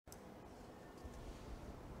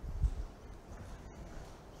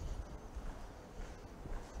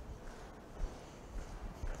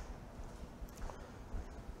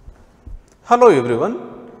Hello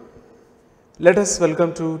everyone, let us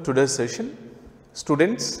welcome to today's session.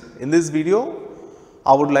 Students, in this video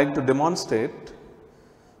I would like to demonstrate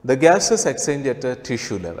the gaseous exchange at a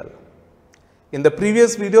tissue level. In the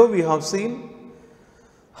previous video we have seen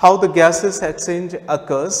how the gaseous exchange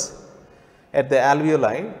occurs at the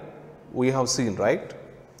alveoli, we have seen, right?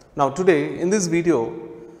 Now today in this video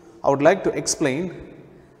I would like to explain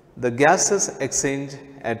the gaseous exchange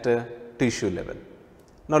at a tissue level.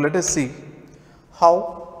 Now let us see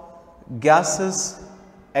how gaseous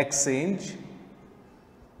exchange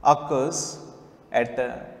occurs at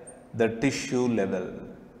the tissue level.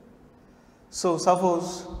 So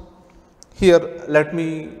suppose here let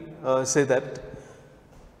me say that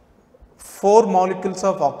 4 molecules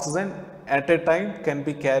of oxygen at a time can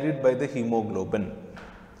be carried by the hemoglobin.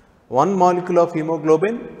 1 molecule of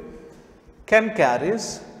hemoglobin can carry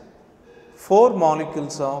 4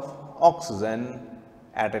 molecules of oxygen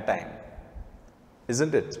at a time,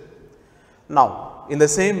 isn't it? Now, in the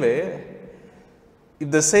same way,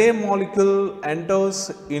 if the same molecule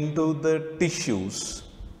enters into the tissues,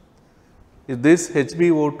 if this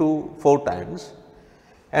HbO2 4 times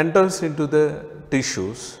enters into the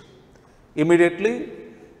tissues, immediately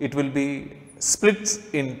it will be splits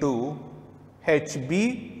into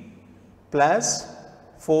Hb plus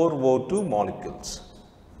 4O2 molecules,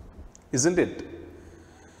 isn't it?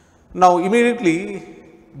 Now, immediately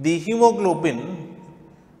the hemoglobin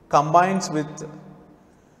combines with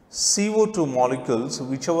CO2 molecules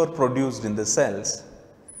which were produced in the cells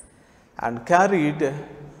and carried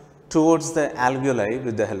towards the alveoli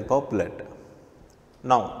with the help of blood.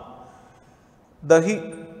 Now, the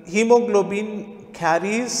hemoglobin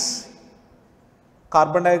carries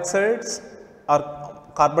carbon dioxide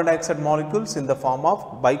molecules in the form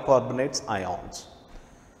of bicarbonate ions.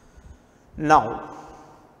 Now,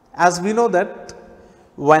 as we know that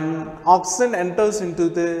when oxygen enters into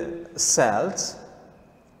the cells,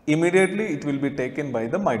 immediately it will be taken by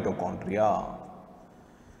the mitochondria.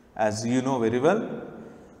 As you know very well,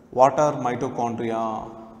 what are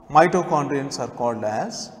mitochondria? Mitochondrions are called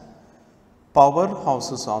as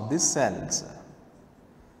powerhouses of the cells.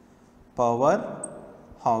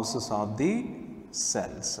 Powerhouses of the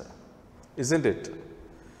cells, isn't it?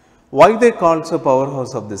 Why they called so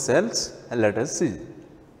powerhouse of the cells? Let us see.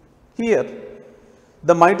 Here,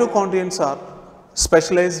 the mitochondrions are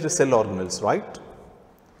specialized cell organelles, right?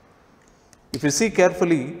 If you see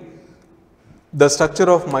carefully the structure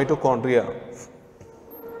of mitochondria,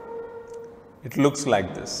 it looks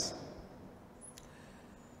like this.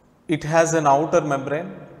 It has an outer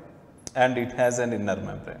membrane and it has an inner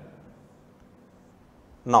membrane.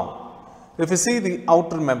 Now, if you see the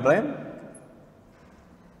outer membrane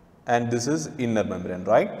and this is inner membrane,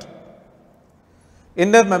 right?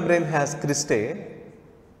 Inner membrane has cristae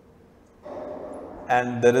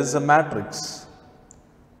and there is a matrix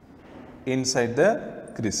inside the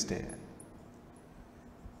cristae.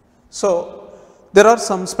 So, there are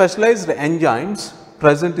some specialized enzymes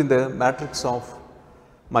present in the matrix of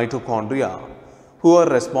mitochondria who are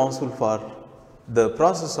responsible for the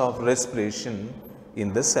process of respiration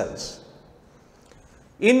in the cells.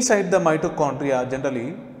 Inside the mitochondria,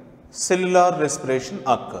 generally cellular respiration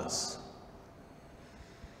occurs.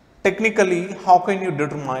 Technically, how can you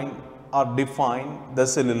determine or define the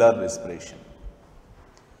cellular respiration?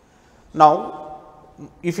 Now,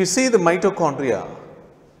 if you see the mitochondria,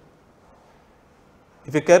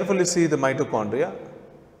 if you carefully see the mitochondria,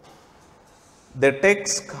 they take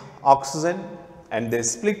oxygen and they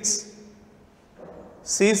split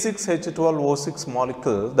C6H12O6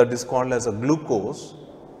 molecule, that is called as a glucose,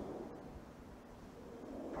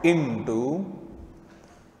 into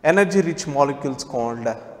energy rich molecules called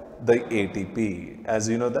the ATP. As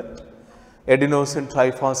you know that adenosine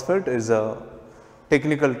triphosphate is a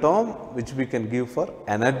technical term which we can give for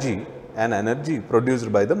energy and energy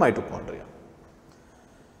produced by the mitochondria.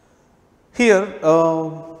 Here,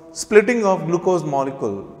 splitting of glucose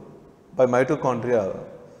molecule by mitochondria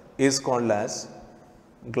is called as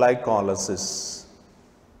glycolysis.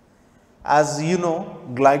 As you know,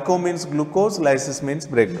 glyco means glucose, lysis means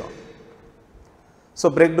breakdown. So,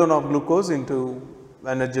 breakdown of glucose into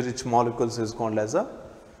energy rich molecules is called as a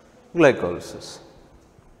glycolysis.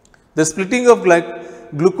 The splitting of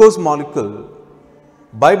glucose molecule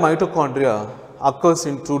by mitochondria occurs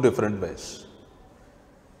in 2 different ways.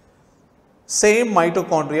 Same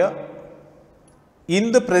mitochondria,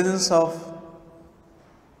 in the presence of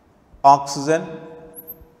oxygen,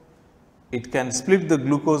 it can split the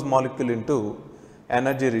glucose molecule into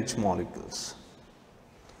energy rich molecules.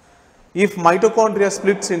 If mitochondria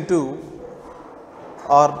splits into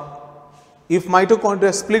or if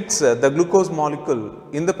mitochondria splits the glucose molecule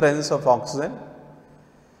in the presence of oxygen,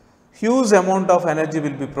 huge amount of energy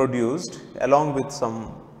will be produced along with some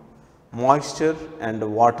moisture and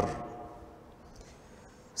water.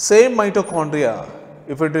 Same mitochondria,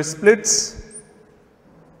 if it splits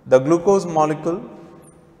the glucose molecule,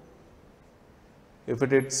 if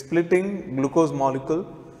it is splitting glucose molecule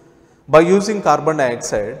by using carbon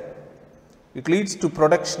dioxide, it leads to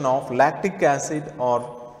production of lactic acid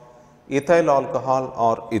or ethyl alcohol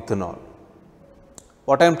or ethanol.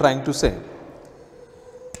 What I am trying to say,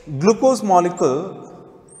 glucose molecule,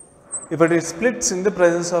 if it is splits in the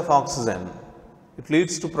presence of oxygen, it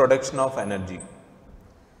leads to production of energy.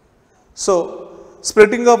 So,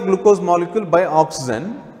 splitting of glucose molecule by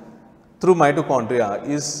oxygen through mitochondria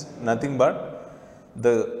is nothing but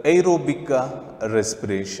the aerobic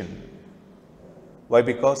respiration. Why?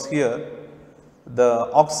 Because here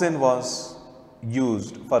the oxygen was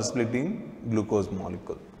used for splitting glucose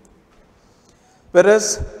molecule, whereas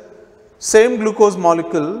same glucose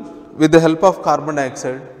molecule with the help of carbon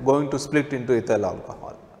dioxide going to split into ethyl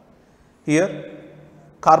alcohol. Here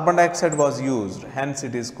carbon dioxide was used, hence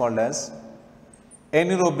it is called as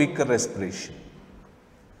anaerobic respiration.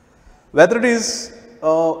 Whether it is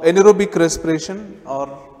anaerobic respiration or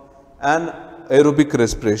anaerobic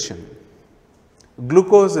respiration,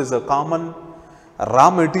 glucose is a common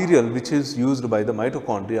raw material which is used by the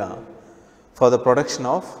mitochondria for the production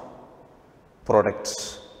of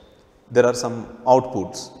products. There are some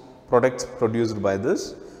outputs, products produced by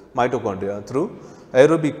this mitochondria through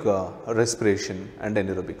aerobic respiration and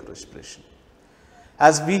anaerobic respiration.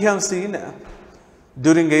 As we have seen,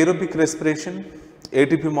 during aerobic respiration,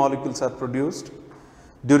 ATP molecules are produced.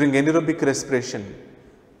 During anaerobic respiration,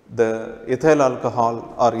 the ethyl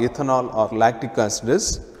alcohol or ethanol or lactic acid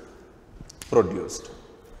is produced,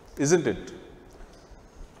 isn't it?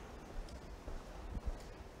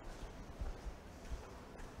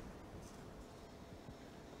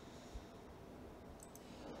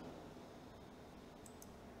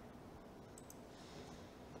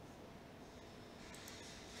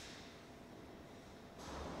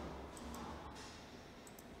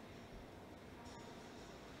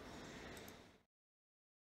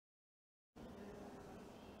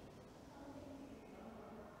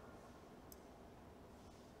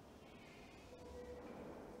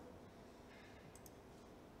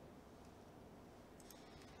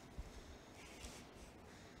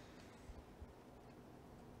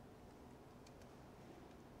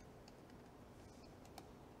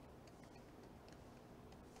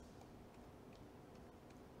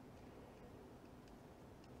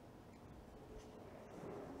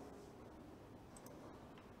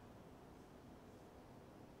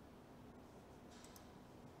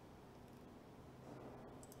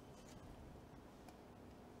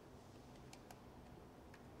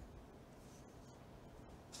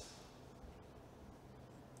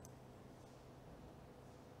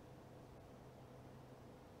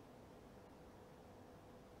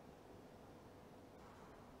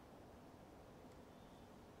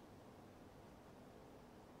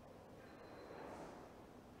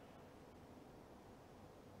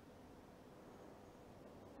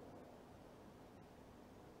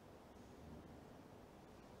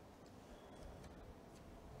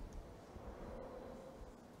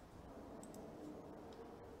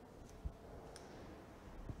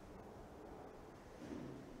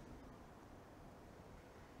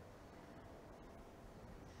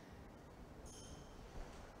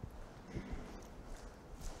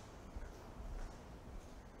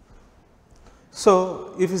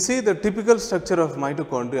 So, if you see the typical structure of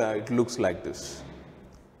mitochondria, it looks like this.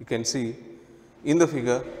 You can see in the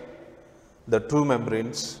figure the two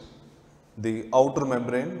membranes, the outer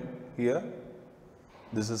membrane here,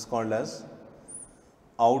 this is called as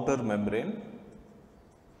outer membrane,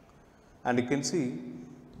 and you can see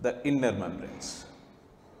the inner membranes,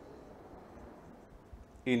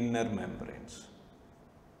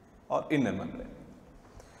 or inner membrane.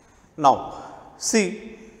 Now,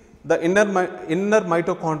 see, the inner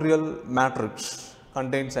mitochondrial matrix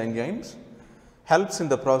contains enzymes, helps in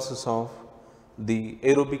the process of the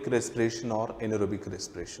aerobic respiration or anaerobic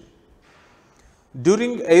respiration.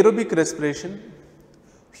 During aerobic respiration,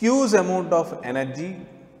 huge amount of energy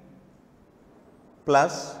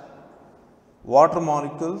plus water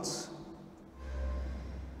molecules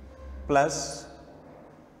plus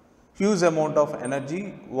huge amount of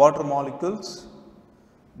energy, water molecules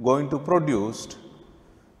going to produced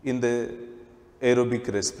in the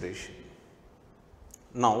aerobic respiration.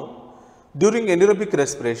 Now, during anaerobic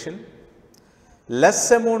respiration, less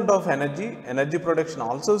amount of energy production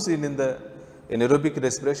also seen in the anaerobic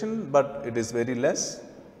respiration, but it is very less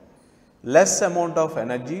amount of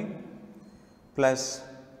energy plus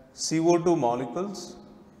CO2 molecules,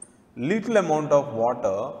 little amount of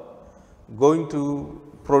water going to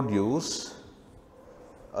produce,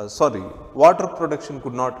 water production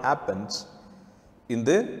could not happen in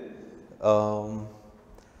the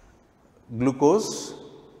glucose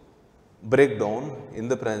breakdown in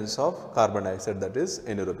the presence of carbon dioxide, that is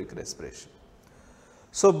anaerobic respiration.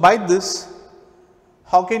 So, by this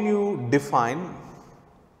how can you define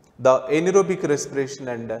the anaerobic respiration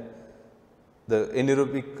and the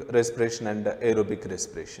anaerobic respiration and aerobic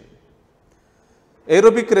respiration?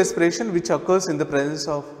 Aerobic respiration which occurs in the presence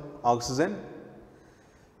of oxygen,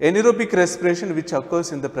 anaerobic respiration which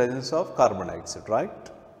occurs in the presence of carbon dioxide,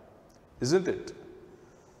 right? Isn't it?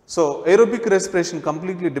 So, aerobic respiration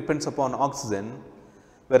completely depends upon oxygen,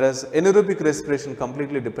 whereas anaerobic respiration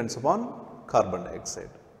completely depends upon carbon dioxide.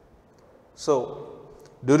 So,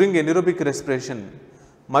 during anaerobic respiration,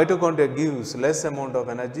 mitochondria gives less amount of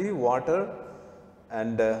energy, water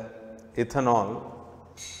and ethanol,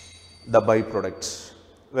 the byproducts,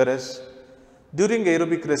 whereas during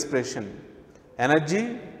aerobic respiration,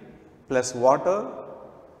 energy plus water,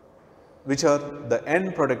 which are the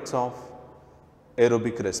end products of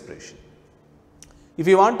aerobic respiration. If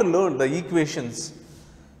you want to learn the equations,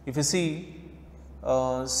 if you see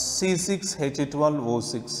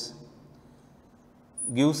C6H12O6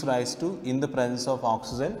 gives rise to, in the presence of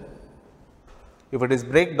oxygen, if it is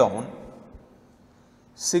breakdown,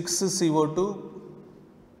 6 CO2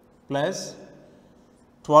 plus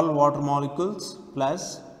 12 water molecules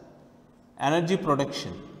plus energy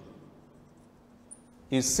production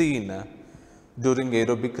is seen during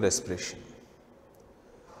aerobic respiration.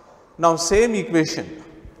 Now, same equation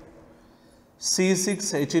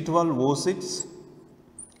C6H12O6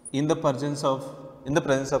 in the presence of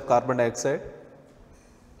carbon dioxide,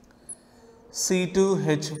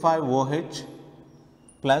 C2H5OH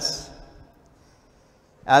plus,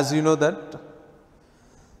 as you know that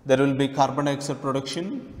there will be carbon dioxide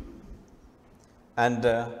production and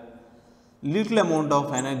little amount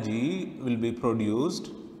of energy will be produced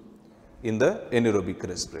in the anaerobic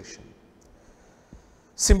respiration.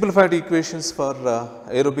 Simplified equations for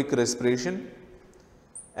aerobic respiration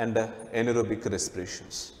and anaerobic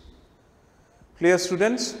respirations. Clear,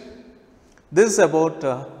 students? This is about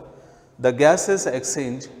the gases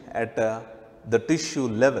exchange at the tissue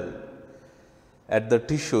level, at the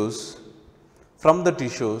tissues, from the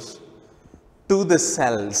tissues to the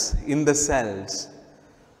cells, in the cells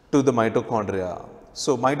to the mitochondria.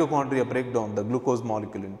 So, mitochondria break down the glucose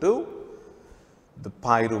molecule into the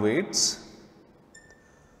pyruvates.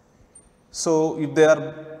 So, if they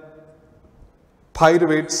are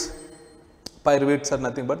pyruvates are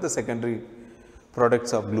nothing but the secondary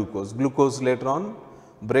products of glucose. Glucose later on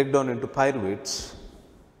break down into pyruvates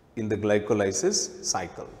in the glycolysis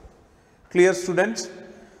cycle. Clear, students?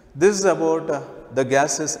 This is about the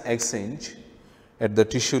gases exchange at the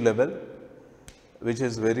tissue level, which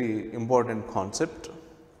is very important concept.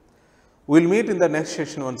 We will meet in the next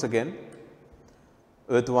session once again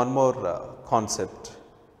with one more concept.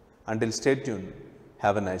 Until stay tuned,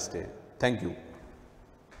 have a nice day. Thank you.